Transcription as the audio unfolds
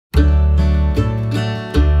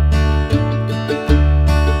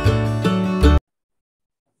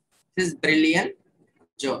This brilliant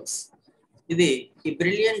Jones. ఇది ఈ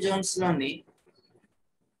brilliant Jones లోని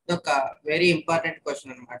ఒక వెరీ ఇంపార్టెంట్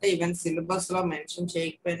క్వశ్చన్ అనమాట. ఈవెన్ సిలబస్ లో మెన్షన్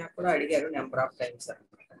చేయకపోయినా కూడా అడిగారు నెంబర్ ఆఫ్ టైమ్స్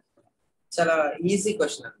అనమాట. చాలా ఈజీ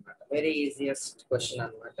క్వశ్చన్ అనమాట, వెరీ ఈజియెస్ట్ క్వశ్చన్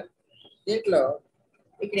అనమాట. దీంట్లో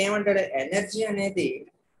ఇక్కడ ఏమంటాడు, ఎనర్జీ అనేది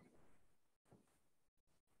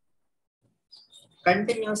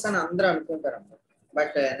కంటిన్యూస్ అని అందరూ అనుకుంటారు అన్నమాట.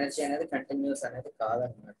 బట్ ఎనర్జీ అనేది కంటిన్యూస్ అనేది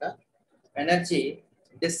కాదనమాట. Energy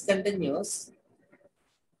discontinuous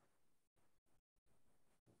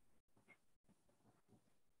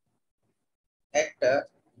at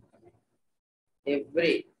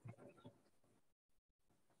every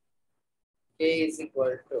k is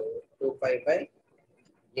equal to 2 pi by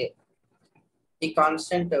a. ఈ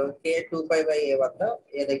constant k 2 pi by a వద్ద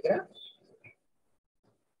ఏ దగ్గర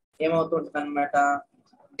ఏమవుతుంటుంది అనమాట,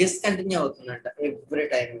 డిస్కంటిన్యూ అవుతుందంట ఎవ్రీ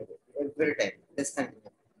టైం డిస్కంటిన్యూ.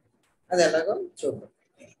 అది ఎలాగో చూద్దాం.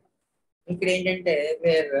 ఇక్కడ ఏంటంటే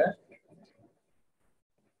wear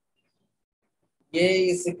a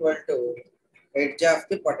is equal to edge of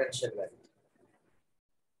the potential value.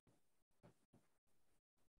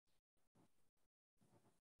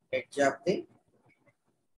 Edge of the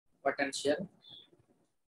potential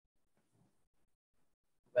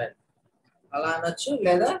value అలా అనొచ్చు,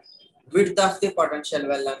 లేదా width of the potential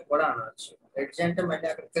well అని కూడా అనొచ్చు. ఎడ్జ్ అంటే మళ్ళీ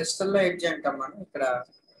అక్కడ క్రిస్టల్ లో ఎడ్జ్ అంటాం మనం, ఇక్కడ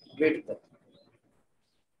విడ్త్.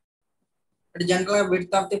 అంటే జనరల్ గా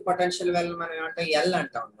width of the potential well మనం ఏమంటాం, ఎల్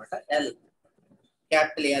అంటాం అనమాట. ఎల్,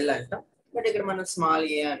 క్యాపిటల్ ఎల్ అంటాం, బట్ ఇక్కడ మనం స్మాల్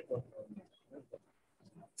ఏ అనుకుంటాం.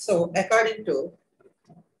 So according to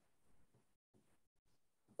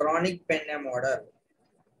chronic పెన్నె model,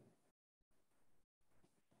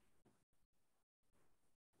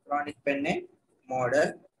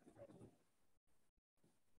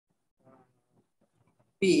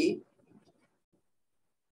 P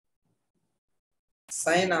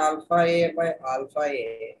sin alpha a by alpha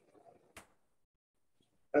a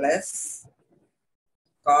plus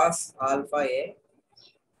cos alpha a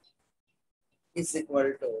is equal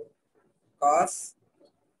to cos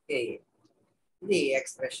a. ఇది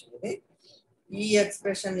expression. ఈ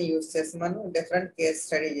ఎక్స్ప్రెషన్ యూజ్ చేసి మనం డిఫరెంట్ కేస్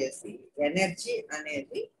స్టడీ చేసి energy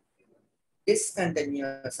అనేది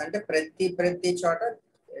డిస్కంటిన్యూస్ అంటే ప్రతి చోట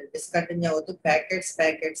డిస్కంటిన్యూ అవుతూ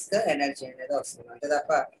ప్యాకెట్స్ గా ఎనర్జీ అనేది వస్తుంది. అంతే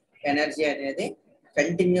తప్ప ఎనర్జీ అనేది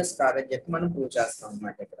కంటిన్యూస్ కాదని చెప్పి మనం ప్రూవ్ చేస్తాం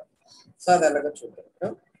అన్నమాట ఇక్కడ. సో అది అలాగా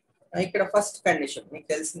చూద్దాం. ఇక్కడ ఫస్ట్ కండిషన్ మీకు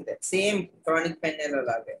తెలిసిందే, సేమ్ క్రానిక్ పెన్నెలో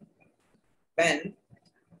లాగే. Pen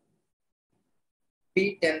P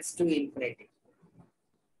tends to infinity.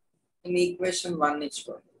 In equation 1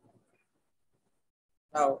 ఇచ్చుకోండి.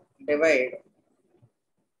 Now divide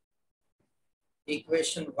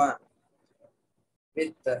equation 1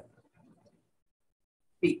 with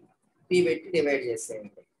P పెట్టి డివైడ్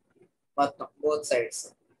చేసేయండి మొత్తం both sides.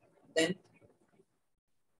 Then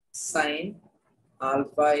sin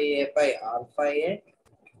alpha a by alpha a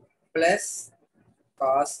plus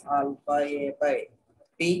cos alpha a by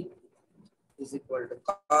P is equal to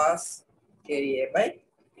cos ka by.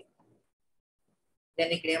 Then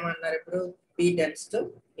ఇక్కడ ఏమన్నారు, ఇప్పుడు P tends to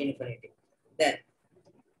infinity. Then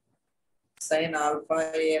sin alpha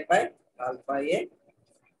a by alpha a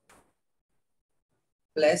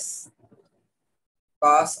plus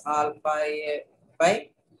cos alpha a by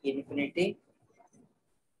infinity,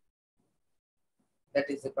 that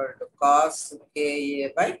is equal to cos ka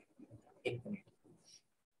by infinity.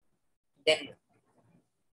 Then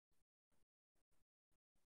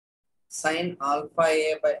sin alpha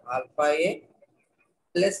a by alpha a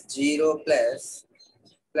plus 0 plus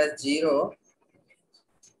 0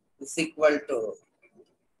 is equal to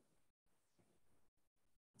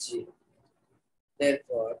 0.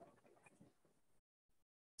 Therefore,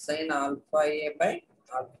 sin alpha a by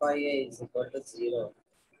alpha a is equal to 0.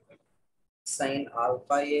 Sin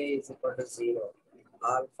alpha a is equal to 0.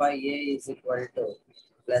 Alpha a is equal to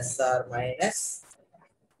plus or minus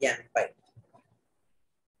n pi.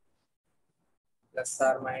 Plus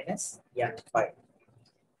or minus n pi.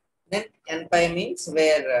 Then n pi means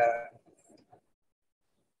where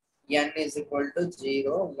n is equal to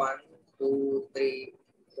 0, 1, 2, 3,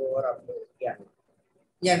 4 up to n.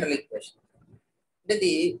 General equation.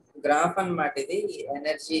 ఇది graph అన్నమాట. ఇది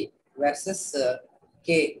energy versus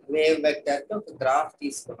కే wave vector తో ఒక graph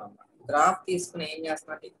తీసుకున్నాం. Graph తీసుకుని ఏం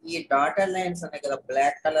చేస్తున్నట్టు ఈ డాటెడ్ లైన్స్ అనే కదా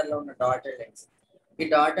బ్లాక్ కలర్ లో ఉన్న డాటెడ్ లైన్స్, ఈ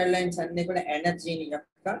డాటెడ్ లైన్స్ అన్ని కూడా ఎనర్జీని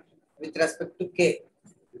యొక్క with respect to K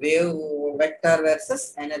wave vector versus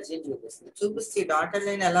ఎనర్జీని చూపిస్తే ఈ డాటెడ్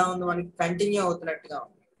లైన్ ఎలా ఉంది, మనకి కంటిన్యూ అవుతున్నట్టుగా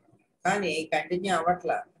ఉంది. కానీ కంటిన్యూ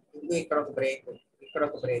అవ్వట్లా. ఇక్కడ ఒక బ్రేక్, ఇక్కడ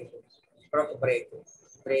ఒక బ్రేక్, ఇక్కడ ఒక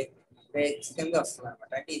బ్రేక్స్ కింద వస్తుంది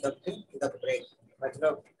అనమాట. అంటే ఇదొక బ్రేక్, మధ్యలో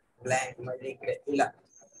బ్లాంక్ మళ్ళీ ఇక్కడ ఇలా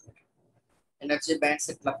ఎనర్జీ బ్యాండ్స్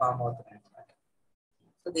ఇట్లా ఫామ్ అవుతున్నాయి అన్నమాట.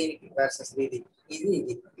 సో దీనికి వర్సెస్ ఇది ఇది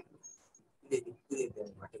ఇది ఇది ఇది ఇది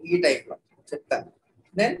అనమాట. ఈ టైప్ లో చెప్తాను.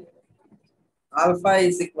 Then alpha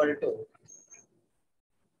is equal to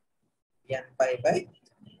n pi by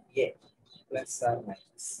a plus are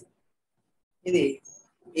minus. ఇది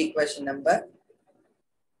ఈక్వేషన్ నెంబర్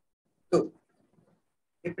 2.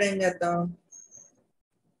 ఇప్పుడు ఏం చేద్దాం?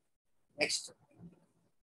 Next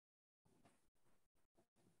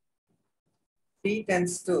p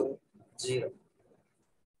tends to 0.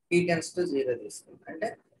 p tends to 0 తీసుకుంటాం అంటే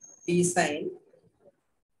p sin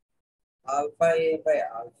alpha a by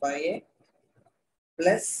alpha a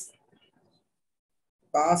plus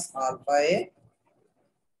cos alpha a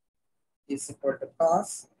is equal to cos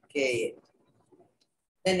ka.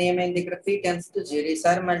 Then ఏమైంది ఇక్కడ p tends to 0.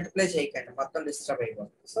 ఈసారి multiply చేయకండి, మొత్తం డిస్టర్బ్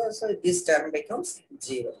అయిపోతుంది. సో దిస్ టర్మ్ బికమ్స్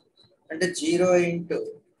 0 అంటే 0 into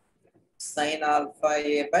sin alpha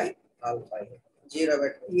a by alpha a 0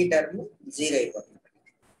 పెట్టి ఈ term 0 అయిపోతుంది.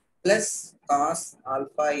 Plus cos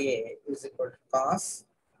alpha a is equal to cos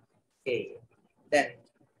ka. Then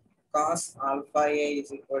cos alpha a is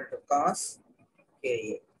equal to cos ka.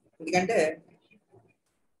 ఎందుకంటే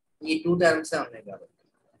ఈ 2 terms ఉన్నాయి కాబట్టి.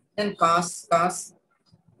 Then cos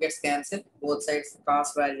gets cancelled, both sides cos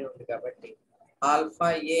value ఉంది కాబట్టి alpha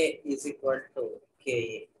a is equal to ka.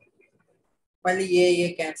 మళ్ళీ ఏ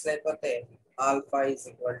cancel అయిపోతే alpha is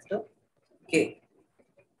equal to k.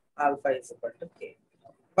 Alpha is equal to k.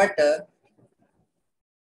 But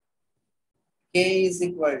k is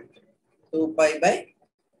equal to 2 pi by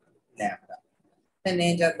lambda. నేను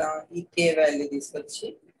ఏం చేద్దాం? ఈ k value తీసుకొచ్చి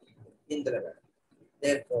ఇందులో పెడదాం.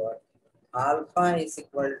 therefore alpha is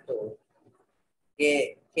equal to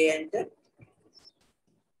k అంటే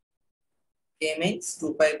k means 2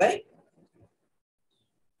 pi by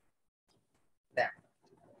lambda.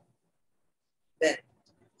 Then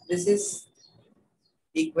this is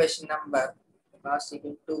equation number last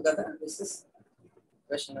equation 2 kada. This is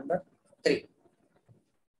equation number 3.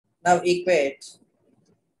 Now equate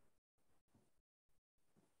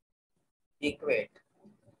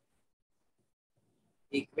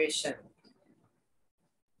equation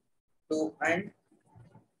 2 and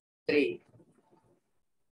 3.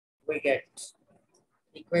 We get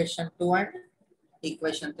equation 2 and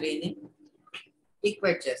equation 3 ni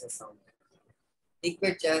equate చేసేస్తాం.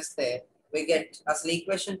 Equate చేస్తే we get అసలు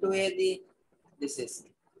equation 2 ఏది? this is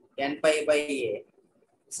n pi by a.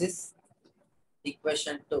 this is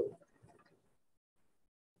equation 2.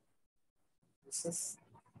 this is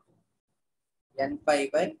n pi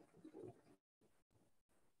by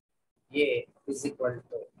a is equal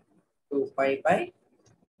to 2 pi by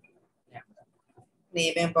lambda.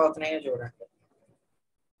 ఏమేం పోతున్నాయో చూడండి,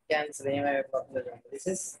 cancel ఏమైపోతుందో చూడండి. this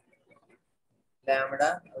is lambda,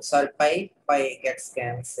 sorry, pi gets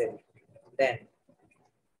cancelled. Then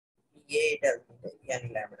a does n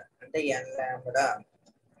lambda అంటే n lambda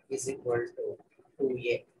is equal to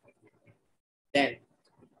 2a. Then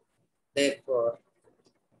therefore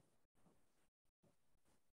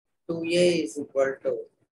 2a is equal to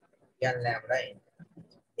n lambda.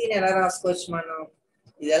 దీన్ని ఎలా రాసుకోవచ్చు మనం?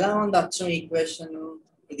 ఇది ఎలా ఉంది అచ్చం ఈక్వేషన్?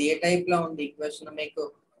 ఇది ఏ టైప్ లో ఉంది ఈక్వేషన్? మీకు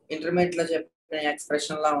ఇంటర్మీడియట్ లో చెప్పిన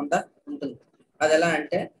ఎక్స్ప్రెషన్ లా ఉందా? ఉంటుంది. అది ఎలా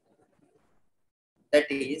అంటే that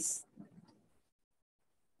is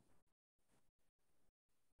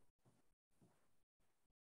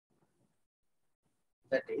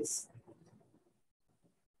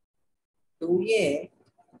 2a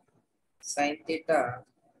sin theta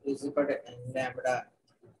is equal to n lambda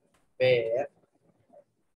where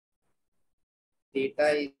theta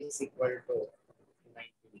is equal to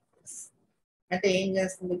 90 degrees. అంటే ఏం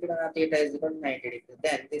చేస్తుంది ఇక్కడ? theta is equal to 90 degrees.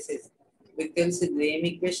 Then this is మీకు తెలిసి ఏం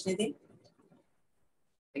ఈక్వేషన్ ఇది?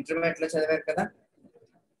 ఇంటర్మీడియట్ లో చదివారు కదా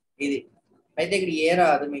ఇది. అయితే ఇక్కడ ఏ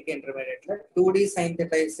రాదు మీకు ఇంటర్మీడియట్ లో. 2d sin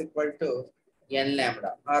theta is equal to n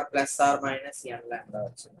lambda are plus are minus n lambda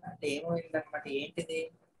వచ్చింది. అంటే ఏమైంది అనమాట? ఏంటిది?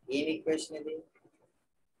 ఏం ఈక్వేషన్ ఇది?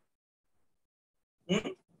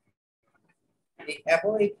 The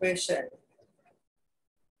above equation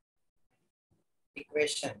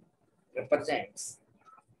represents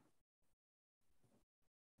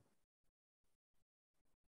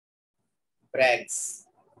Bragg's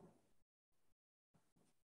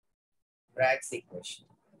equation.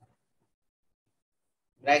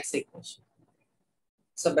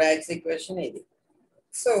 So Bragg's equation ఇది.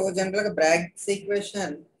 సో జనరల్ గా Bragg's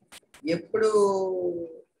equation ఎప్పుడు,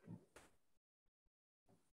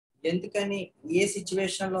 ఎందుకని, ఏ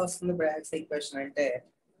సిచ్యువేషన్ లో వస్తుంది Bragg's equation అంటే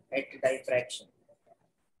ఎట్ డైఫ్రాక్షన్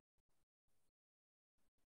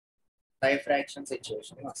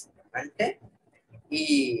సిచ్యువేషన్ వస్తుంది. అంటే ఈ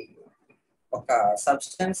ఒక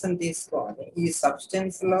సబ్స్టెన్స్ తీసుకొని ఈ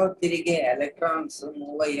సబ్స్టెన్స్ లో తిరిగే ఎలక్ట్రాన్స్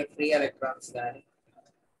మూవ్ అయ్యే ఫ్రీ ఎలక్ట్రాన్స్ కానీ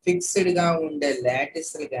ఫిక్స్డ్ గా ఉండే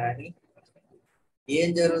లాటిస్లు కానీ ఏం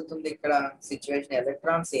జరుగుతుంది ఇక్కడ సిచ్యువేషన్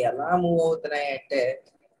ఎలక్ట్రాన్స్ ఎలా మూవ్ అవుతున్నాయి అంటే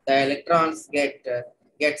ద ఎలక్ట్రాన్స్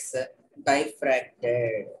గెట్స్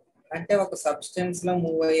డైఫ్రాక్టెడ్ అంటే ఒక సబ్స్టెన్స్ లో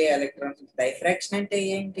మూవ్ అయ్యే ఎలక్ట్రాన్స్ డైఫ్రాక్షన్ అంటే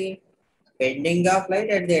ఏంటి bending of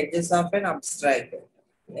light at the edges of N abstract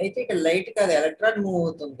అయితే ఇక్కడ లైట్ కాదు ఎలక్ట్రాన్ మూవ్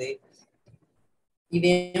అవుతుంది ఇవి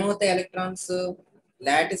ఏమవుతాయి ఎలక్ట్రాన్స్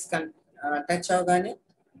లాటిస్ టచ్ అవగానే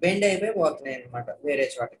బెండ్ అయిపోయి పోతున్నాయి అనమాట వేరే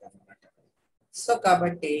చోటకి అనమాట సో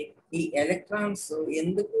కాబట్టి ఈ ఎలక్ట్రాన్స్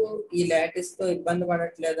ఎందుకు ఈ లాటిస్ తో ఇబ్బంది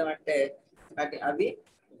పడట్లేదు అంటే అవి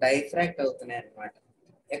డైఫ్రాక్ట్ అవుతున్నాయి అనమాట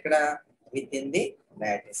ఎక్కడ విత్ ఇన్ ది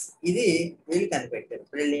లాటిస్ ఇది వీళ్ళు కనిపెట్టారు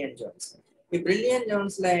బ్రిలియన్ జోన్స్ ఈ బ్రిలియన్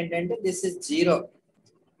జోన్స్ లో ఏంటంటే దిస్ ఇస్ జీరో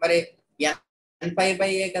మరి ఎన్ పై బై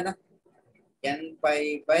ఏ కదా ఎన్ pi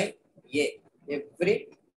by A every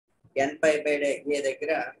N pi by ఏ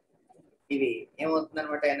దగ్గర ఇవి ఏమవుతుంది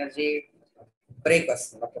అనమాట ఎనర్జీ బ్రేక్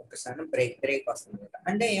వస్తుంది ఒక్కొక్కసారి బ్రేక్ వస్తుంది అనమాట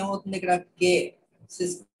అంటే ఏమవుతుంది ఇక్కడ కే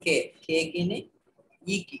కే కేకి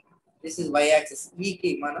ఈకి దిస్ ఇస్ వై యాక్సిస్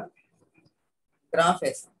ఈకి మనం గ్రాఫ్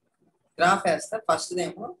వేస్తే ఫస్ట్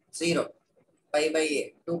ఏమో 0 pi by A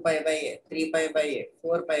 2 pi by A 3 pi by A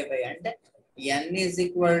 4 pi by అంటే n is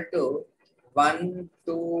equal to 1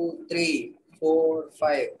 2 3 4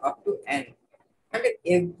 5 up to n అంటే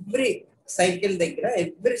ఎవ్రీ సైకిల్ దగ్గర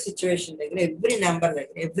ఎవ్రీ సిచ్యువేషన్ దగ్గర ఎవ్రీ నెంబర్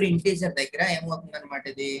దగ్గర ఎవ్రీ ఇంటీజర్ దగ్గర ఏమవుతుంది అనమాట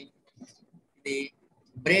ఇది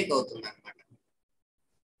బ్రేక్ అవుతుంది అనమాట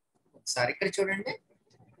ఒకసారి ఇక్కడ చూడండి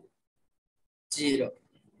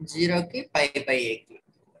 0కి పై బై ఏకి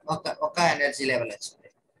ఒక ఎనర్జీ లెవెల్ వచ్చింది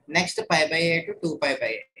next pi by A to 2 pi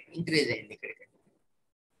by A increase అయింది ఇక్కడికి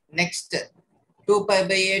next 2 pi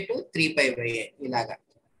by A to 3 pi by ఏ ఇలాగా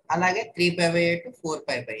అలాగే 3 pi by A to 4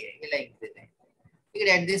 pi by ఏ ఇలా ఇంక్రీజ్ అయింది ఇక్కడ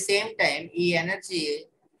అట్ ది సేమ్ టైం ఈ ఎనర్జీ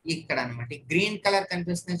ఇక్కడ అనమాట గ్రీన్ కలర్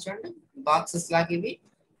కనిపిస్తుంది చూడండి బాక్సెస్ లాగా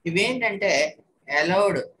ఇవేంటంటే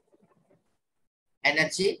అలౌడ్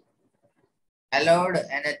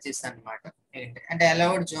ఎనర్జీస్ అనమాట అంటే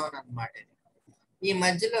అలౌడ్ జోన్ అనమాట ఈ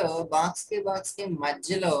మధ్యలో బాక్స్ కి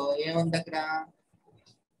మధ్యలో ఏముంది అక్కడ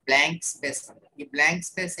బ్లాంక్ స్పేస్ ఉంది ఈ బ్లాంక్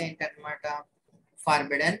స్పేస్ ఏంటనమాట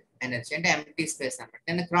ఫార్బిడన్ ఎనర్జీ అంటే ఎంప్టీ స్పేస్ అనమాట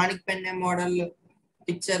నేను క్రానిక్ పెన్ మోడల్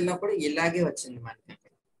పిక్చర్ లో కూడా ఇలాగే వచ్చింది మనకి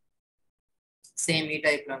సేమ్ ఈ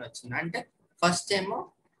టైప్ లోనే వచ్చింది అంటే ఫస్ట్ ఏమో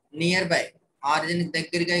నియర్ బై ఆరిజిన్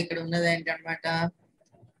దగ్గరగా ఇక్కడ ఉన్నది ఏంటనమాట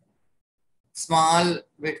స్మాల్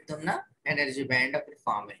విడ్త్ ఉన్న ఎనర్జీ బ్యాండ్ అప్పుడు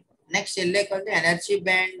ఫామ్ అయింది నెక్స్ట్ వెళ్ళే కొద్ది ఎనర్జీ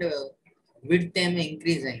బ్యాండ్ విడ్త్ ఏమో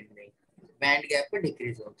ఇంక్రీజ్ అయింది బ్యాండ్ గ్యాప్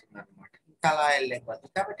డిక్రీజ్ అవుతుంది అనమాట ఇంకా అలా వెళ్ళే కొద్ది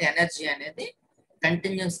కాబట్టి ఎనర్జీ అనేది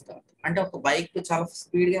కంటిన్యూస్ అంటే ఒక బైక్ చాలా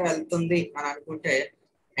స్పీడ్ గా వెళ్తుంది అని అనుకుంటే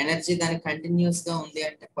ఎనర్జీ దానికి కంటిన్యూస్ గా ఉంది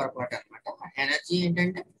అంటే పొరపాటు అనమాట ఎనర్జీ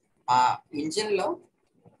ఏంటంటే ఆ ఇంజిన్ లో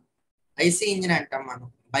ఐసీ ఇంజిన్ అంటాం మనం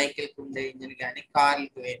బైక్లకు ఉండే ఇంజిన్ కానీ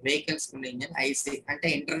కార్లకు వెహికల్స్ ఉండే ఇంజిన్ ఐసీ అంటే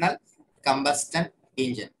ఇంటర్నల్ కంబస్టన్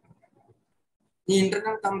ఇంజిన్ ఈ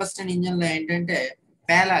ఇంటర్నల్ కంబస్టన్ ఇంజిన్ లో ఏంటంటే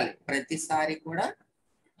పేలాలి ప్రతిసారి కూడా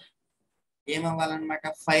ఏమవ్వాలన్నమాట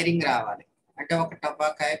ఫైరింగ్ రావాలి అంటే ఒక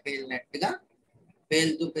టపాకాయ పేలినట్టుగా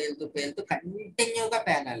పేలుతూ కంటిన్యూగా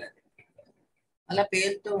పేలాలి అది అలా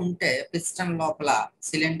పేలుతూ ఉంటే పిస్టన్ లోపల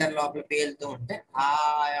సిలిండర్ లోపల పేలుతూ ఉంటే ఆ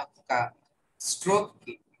యొక్క స్ట్రోక్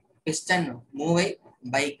కి పిస్టన్ మూవ్ అయి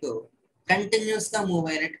బైక్ కంటిన్యూస్ గా మూవ్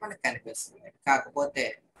అయినట్టు మనకు కనిపిస్తుంది కాకపోతే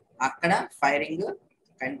అక్కడ ఫైరింగ్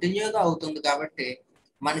కంటిన్యూగా అవుతుంది కాబట్టి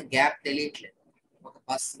మనకి గ్యాప్ తెలియట్లేదు ఒక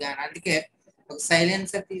బస్ కానీ అందుకే ఒక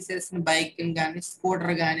సైలెన్సర్ తీసేసిన బైక్ కానీ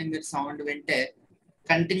స్కూటర్ కానీ మీరు సౌండ్ వింటే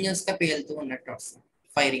కంటిన్యూస్ గా పేలుతూ ఉన్నట్టు వస్తుంది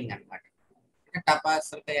ఫైరింగ్ అనమాట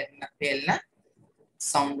టపాసులు పేలిన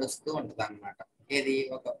సౌండ్ వస్తూ ఉంటుంది అనమాట ఇది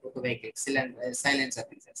ఒక వెహికల్ సైలెన్సర్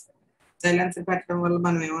తీసేస్తాం సైలెన్సర్ పెట్టడం వల్ల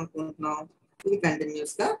మనం ఏమనుకుంటున్నాం ఇది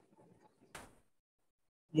కంటిన్యూస్ గా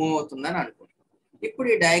మూవ్ అవుతుందని అనుకుంటున్నాం ఇప్పుడు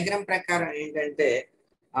ఈ డయాగ్రామ్ ప్రకారం ఏంటంటే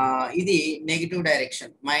ఇది negative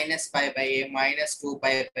direction -π/a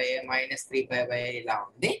 -2π/a -3π/a ఇలా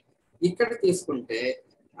ఉంది ఇక్కడ తీసుకుంటే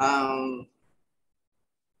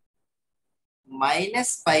 -π/a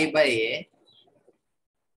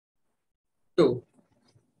to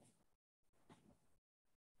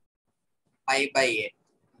π/a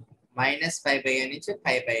 -π/a నుంచి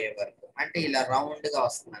π/a వరకు అంటే ఇలా రౌండ్ గా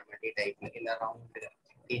వస్తుంది అనమాట ఈ టైప్ లో ఇలా రౌండ్ గా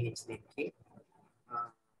దీనికి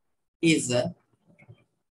ఈజ్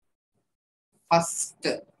ఫస్ట్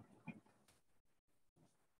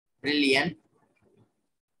బ్రిలియన్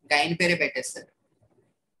గైన్ పేరే పెట్టేస్తారు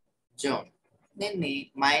జోన్ దీన్ని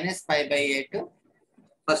 -π/a టు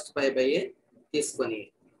ఫస్ట్ π/a తీసుకొని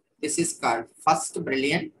this is called first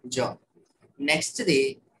brilliant zone next the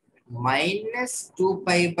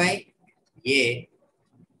 -2π/a,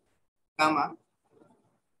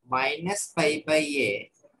 -π/a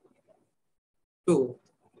to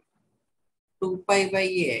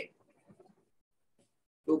 2π/a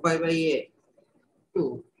to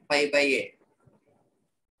π/a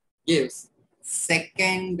gives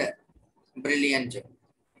second Brillouin zone.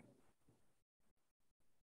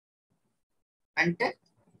 అంటే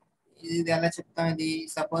ఇది ఎలా చెప్తాం, ఇది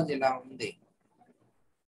సపోజ్ ఇలా ఉంది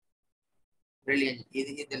Brillouin,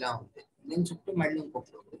 ఇది ఇలా ఉంది, దీని చుట్టూ మళ్ళీ ఇంకొక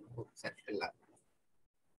సర్కిల్ లా,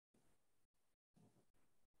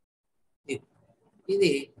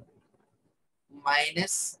 ఇది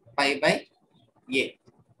 -π/a,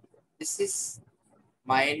 this is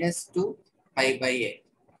 -2π/a,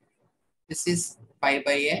 this is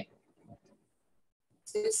π/a,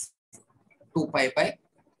 this is 2π/a.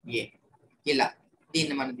 ఇలా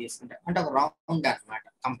దీన్ని మనం తీసుకుంటాం అంటే ఒక రౌండ్ అన్నమాట,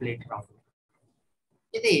 కంప్లీట్ రౌండ్.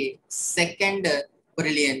 ఇది సెకండ్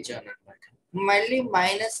Brillouin zone అన్నమాట. మళ్ళీ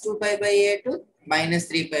 -2π/a టు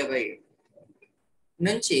 -3π/a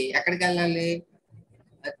నుంచి ఎక్కడికి వెళ్ళాలి,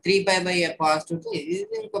 3π/a పాజిటివ్,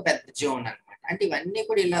 ఇది ఇంకో పెద్ద జోన్ అన్నమాట. అంటే ఇవన్నీ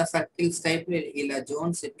కూడా ఇలా సర్కిల్స్ టైప్, ఇలా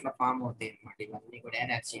జోన్స్ ఇట్లా ఫామ్ అవుతాయి అన్నమాట. ఇవన్నీ కూడా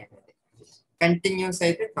ఎనర్జీ అనేది కంటిన్యూస్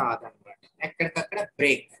అయితే కాదన్నమాట, ఎక్కడికక్కడ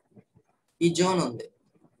బ్రేక్. ఈ జోన్ ఉంది,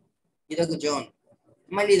 ఇదొక జోన్,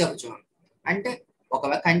 మళ్ళీ ఇదొక జోన్. అంటే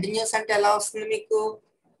ఒకవేళ కంటిన్యూస్ అంటే ఎలా వస్తుంది మీకు,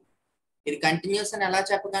 ఇది కంటిన్యూస్ అని ఎలా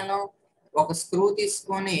చెప్పగలం, ఒక స్క్రూ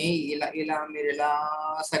తీసుకొని ఇలా ఇలా మీరు ఇలా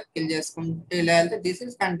సర్కిల్ చేసుకుంటూ ఇలా వెళ్తే దిస్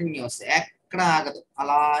ఇస్ కంటిన్యూస్, ఎక్కడ ఆగదు,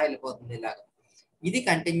 అలా వెళ్ళిపోతుంది ఇలాగ. ఇది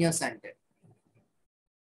కంటిన్యూస్ అంటే.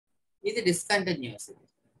 ఇది డిస్కంటిన్యూస్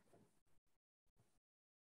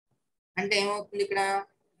అంటే ఏమవుతుంది, ఇక్కడ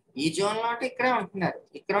ఈ జోన్ లో అంటే ఇక్కడే ఉంటున్నారు,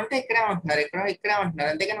 ఇక్కడ ఉంటే ఇక్కడే ఉంటున్నారు, ఇక్కడే ఉంటున్నారు,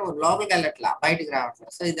 అంతేగాని లోపలికి వెళ్ళట్లా, బయటకు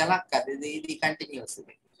రావట్లేదు. సో ఇది ఎలా కాదు, ఇది కంటిన్యూస్.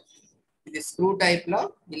 ఇది స్క్రూ టైప్ లో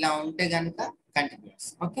ఇలా ఉంటే కనుక కంటిన్యూస్.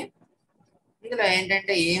 ఓకే, ఇందులో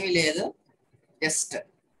ఏంటంటే ఏమీ లేదు, just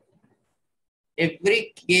every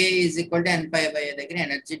k is equal to n/a దగ్గర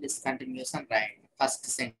ఎనర్జీ డిస్కంటిన్యూస్ అని రాయండి, first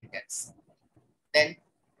sentence. Then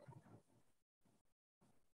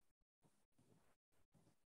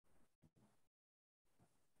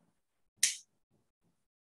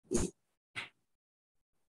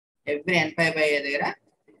every n/a దగ్గర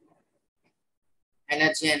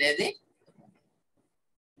ఎనర్జీ అనేది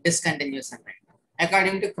డిస్కంటిన్యూస్ అని రాయండి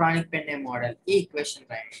అకార్డింగ్ టు క్రానిక్ పెన్నే మోడల్. ఈ ఈక్వేషన్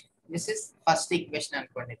రాయండి. దిస్ ఇస్ ఫస్ట్ ఈక్వేషన్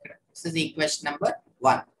అనుకోండి, ఇక్కడ దిస్ ఇస్ ఈక్వేషన్ నెంబర్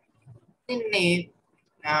 1. దీన్ని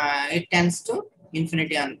ఇట్ టెన్స్ టు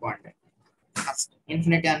ఇన్ఫినిటీ అనుకోండి, ఫస్ట్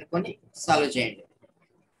ఇన్ఫినిటీ అనుకొని సాల్వ్ చేయండి.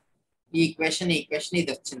 ఈ ఈక్వేషన్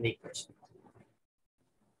ఇది వచ్చింది equation.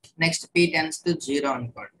 Next p tends to 0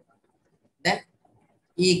 అనుకోండి, దెన్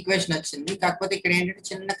ఈ ఈక్వేషన్ వచ్చింది. కాకపోతే ఇక్కడ ఏంటంటే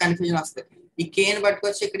చిన్న కన్ఫ్యూజన్ వస్తుంది, ఈ కేని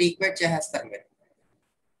పట్టుకొచ్చి ఇక్కడ ఈక్వేట్ చేసేస్తారు మీరు.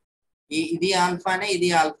 ఇది ఆల్ఫానే, ఇది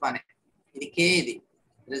ఆల్ఫానే, ఇది కే, ఇది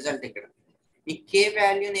రిజల్ట్. ఇక్కడ ఈ కే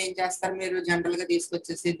వాల్యూని ఏం చేస్తారు మీరు, జనరల్ గా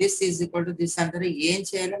తీసుకొచ్చేసి this is equal to this అంటారు. ఏం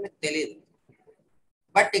చేయాలో మీకు తెలియదు,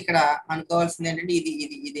 బట్ ఇక్కడ అనుకోవాల్సింది ఏంటంటే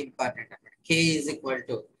ఇది ఇంపార్టెంట్ అన్నమాట. కే ఈజ్ ఈక్వల్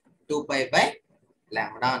టు 2π/λ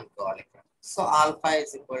అనుకోవాలి ఇక్కడ. So alpha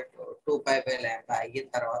is equal to 2π/λ అయిన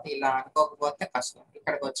తర్వాత ఇలా అనుకోకపోతే కష్టం,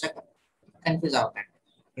 ఇక్కడికి వచ్చాక కన్ఫ్యూజ్ అవ్వకండి.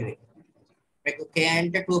 ఇది మీకు కే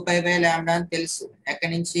అంటే 2π/λ అని తెలుసు,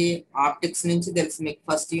 ఎక్కడి నుంచి, ఆప్టిక్స్ నుంచి తెలుసు, మీకు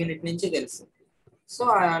ఫస్ట్ యూనిట్ నుంచి తెలుసు. సో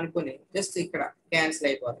అనుకుని జస్ట్ ఇక్కడ క్యాన్సిల్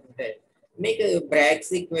అయిపోతుంటే మీకు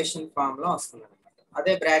బ్రాగ్స్ ఈక్వేషన్ ఫామ్ లో వస్తుంది అనమాట.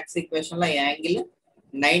 అదే Bragg's equation low angle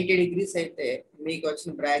 90 degrees అయితే మీకు వచ్చిన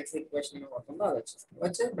బ్రాగ్స్ ఈక్వేషన్ ఏమవుతుందో అది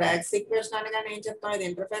వచ్చే బ్రాగ్స్ ఈక్వేషన్ అనగానే ఏం చెప్తాం, ఇది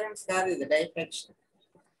ఇంటర్ఫరెన్స్ కాదు, ఇది డైఫ్రాక్షన్.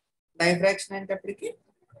 డైఫ్రాక్షన్ అనేటప్పటికి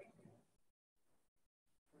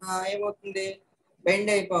ఏమవుతుంది, బెండ్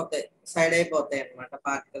అయిపోతాయి, సైడ్ అయిపోతాయి అన్నమాట.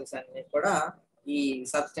 పార్టికల్స్ అన్ని కూడా ఈ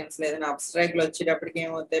సబ్స్టెన్స్ ఏదైనా అబ్స్ట్రాక్ట్ లో వచ్చేటప్పటికి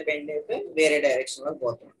ఏమవుతాయి, బెండ్ అయిపోయి వేరే డైరెక్షన్ లో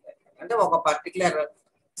పోతుంటాయి. అంటే ఒక పర్టికులర్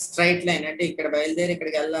స్ట్రైట్ లైన్, అంటే ఇక్కడ బయలుదేరి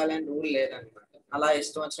ఇక్కడికి వెళ్ళాలని రూల్ లేదనమాట. అలా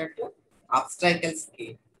ఇష్టం వచ్చినట్టు అబ్స్ట్రాకల్స్ కి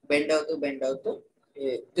బెండ్ అవుతూ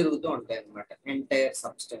తిరుగుతూ ఉంటాయి అన్నమాట ఎంటైర్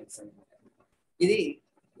సబ్స్టెన్స్ అన్నమాట. ఇది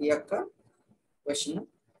ఈ యొక్క క్వశ్చన్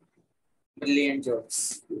Brillouin zones.